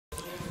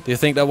Do you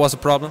think that was a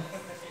problem?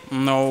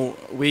 No,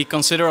 we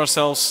consider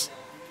ourselves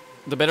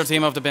the better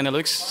team of the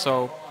Benelux,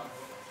 so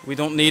we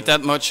don't need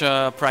that much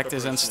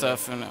practice and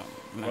stuff. And,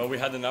 no. Well, we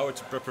had an hour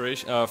to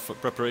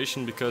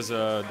preparation because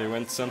they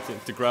went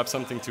to grab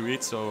something to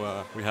eat,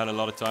 so we had a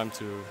lot of time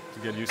to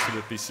get used to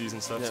the PCs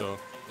and stuff. So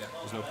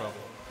there's no problem.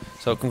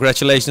 So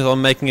congratulations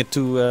on making it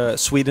to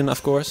Sweden,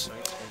 of course.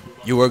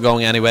 You were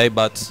going anyway,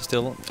 but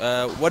still.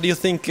 What do you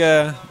think?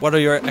 What are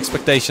your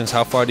expectations?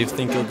 How far do you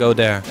think you'll go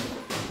there?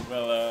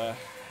 Well,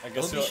 I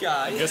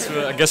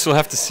guess we'll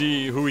have to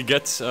see who we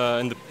get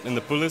in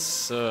the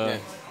pools.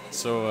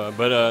 So,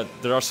 but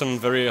there are some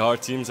very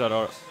hard teams that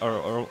are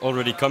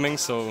already coming.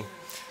 So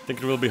I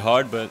think it will be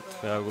hard, but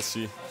we'll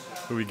see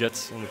who we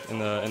get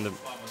in the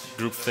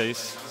group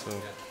phase. So.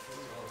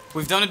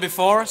 We've done it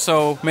before,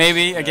 so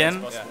maybe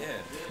again.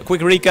 A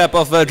quick recap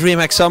of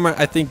DreamHack Summer.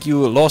 I think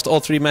you lost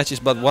all 3 matches,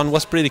 but one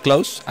was pretty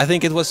close. I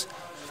think it was,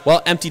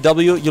 well,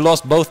 MTW. You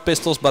lost both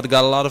pistols, but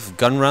got a lot of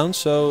gun rounds.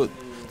 So,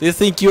 do you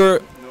think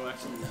you're? No,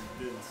 actually,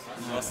 we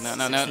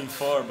didn't. No.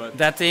 16-4, but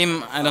that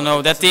team, I don't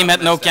know. That team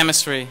had no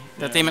chemistry.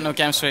 That team had no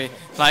chemistry.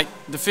 Like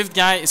the 5th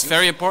guy is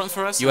very important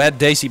for us. You had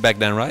Daisy back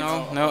then, right?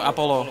 No,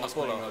 Apollo.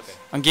 Okay.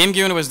 On Game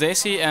Unit was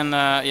Daisy, and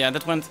yeah,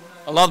 that went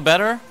a lot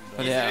better.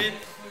 But yeah.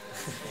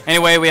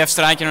 Anyway, we have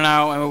Striker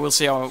now, and we will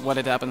see what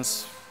it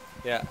happens.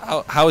 Yeah.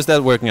 How is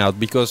that working out?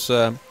 Because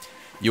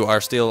you are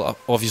still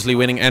obviously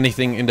winning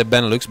anything in the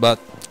Benelux, but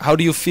how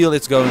do you feel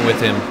it's going with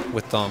him,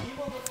 with Tom?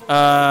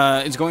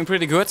 It's going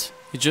pretty good.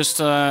 You just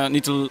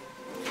need to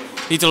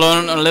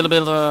learn a little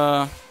bit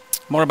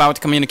more about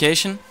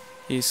communication.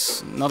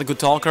 He's not a good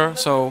talker,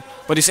 so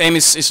but his aim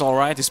is all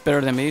right. He's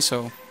better than me,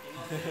 so.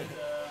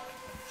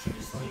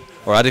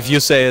 All right, if you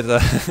say it. Do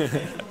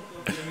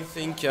you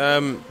think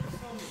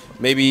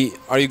maybe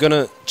are you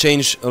gonna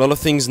change a lot of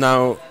things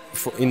now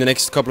in the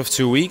next couple of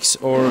 2 weeks,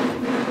 or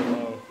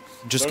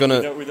just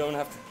gonna? We don't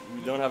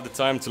have the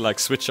time to like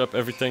switch up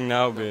everything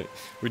now.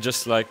 We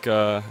just like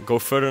go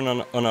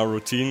further on our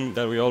routine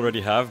that we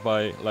already have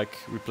by like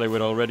we play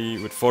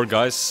with 4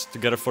 guys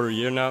together for a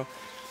year now.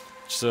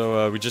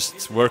 So we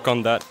just work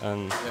on that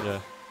and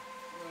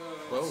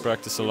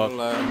practice a lot.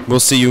 We'll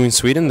see you in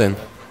Sweden then.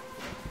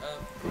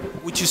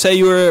 Would you say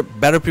you were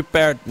better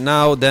prepared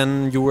now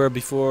than you were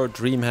before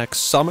DreamHack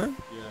Summer? Yeah,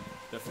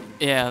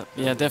 definitely.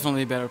 Yeah,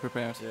 definitely better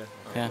prepared.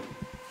 Yeah.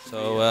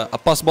 So a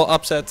possible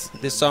upset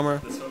this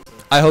summer.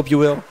 I hope you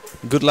will.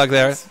 Good luck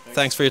there.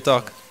 Thanks for your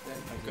talk.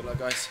 Good luck,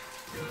 guys.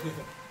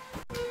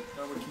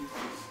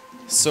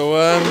 So,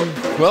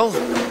 well,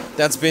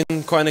 that's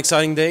been quite an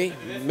exciting day.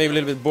 Maybe a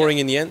little bit boring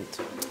in the end.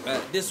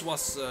 This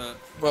was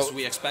well, as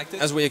we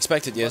expected. As we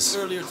expected, yes.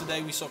 But earlier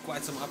today we saw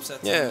quite some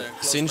upsets. Yeah,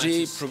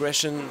 Sinji,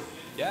 progression.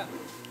 Yeah.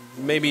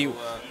 Maybe.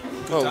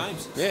 Two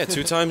times. Yeah,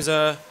 2 times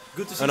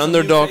Good to see an some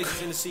underdog. new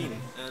faces in the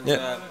scene. And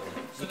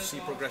good to see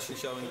progression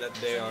showing that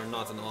they are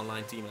not an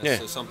online team. As,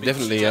 Yeah, some people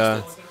definitely.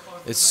 suggested.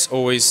 It's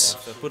always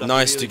put up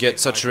nice a to really get big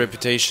such a fight.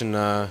 reputation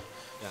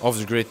off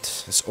the grid.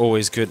 It's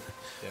always good.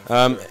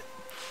 Yeah,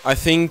 I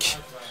think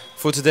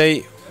for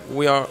today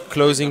we are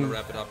closing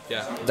wrap it up.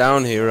 Yeah.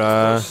 down here.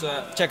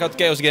 Check out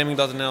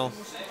chaosgaming.nl.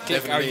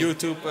 Click our Definitely.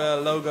 YouTube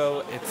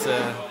logo.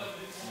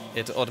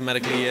 It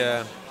automatically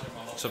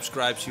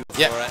subscribes you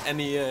for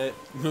any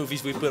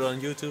movies we put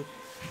on YouTube.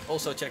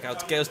 Also check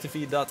out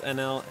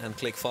chaostv.nl and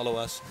click follow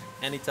us.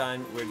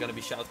 Anytime we're going to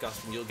be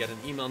shoutcasting, you'll get an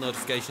email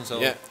notification.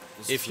 So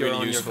if you're really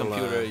on your useful,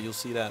 computer, you'll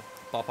see that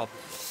pop up.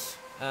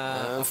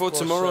 for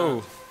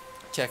tomorrow,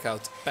 check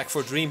out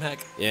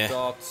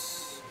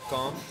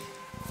Pack4DreamHack.com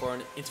for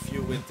an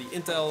interview with the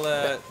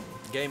Intel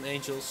Game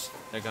Angels.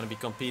 They're going to be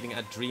competing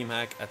at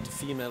DreamHack at the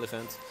female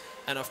event.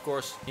 And of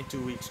course, in 2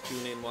 weeks,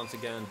 tune in once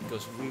again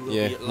because we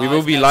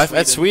will be live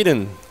at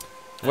Sweden.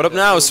 What up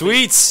now,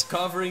 Swedes?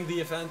 Covering the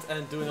event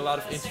and doing a lot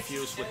of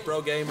interviews with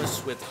pro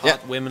gamers, with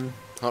hot women.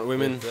 Hot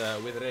women.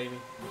 With Remy.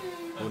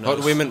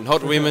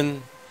 Hot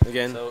women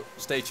again. So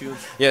stay tuned.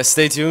 Yeah,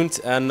 stay tuned,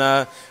 and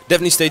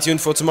definitely stay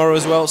tuned for tomorrow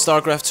as well.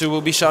 Starcraft 2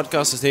 will be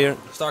shoutcasted here.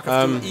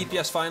 Starcraft 2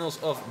 EPS finals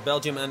of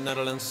Belgium and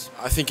Netherlands.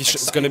 I think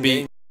it's going to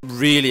be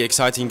really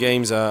exciting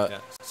games.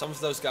 Some of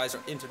those guys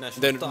are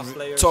international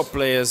top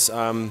players.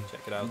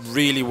 Check it out.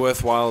 Really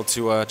worthwhile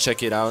to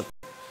check it out.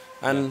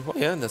 And well,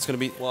 yeah, that's going to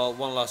be... Well,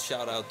 one last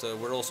shout out.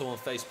 We're also on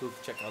Facebook.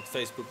 Check out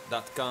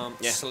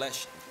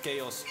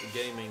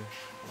facebook.com/chaosgaming.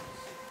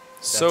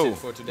 So,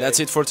 that's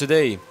it for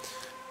today.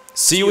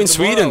 See you in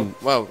Sweden.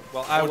 Well,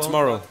 I won't,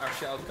 tomorrow. Our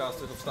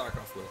shoutcasters of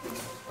Starcraft will.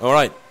 All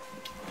right.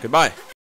 Goodbye.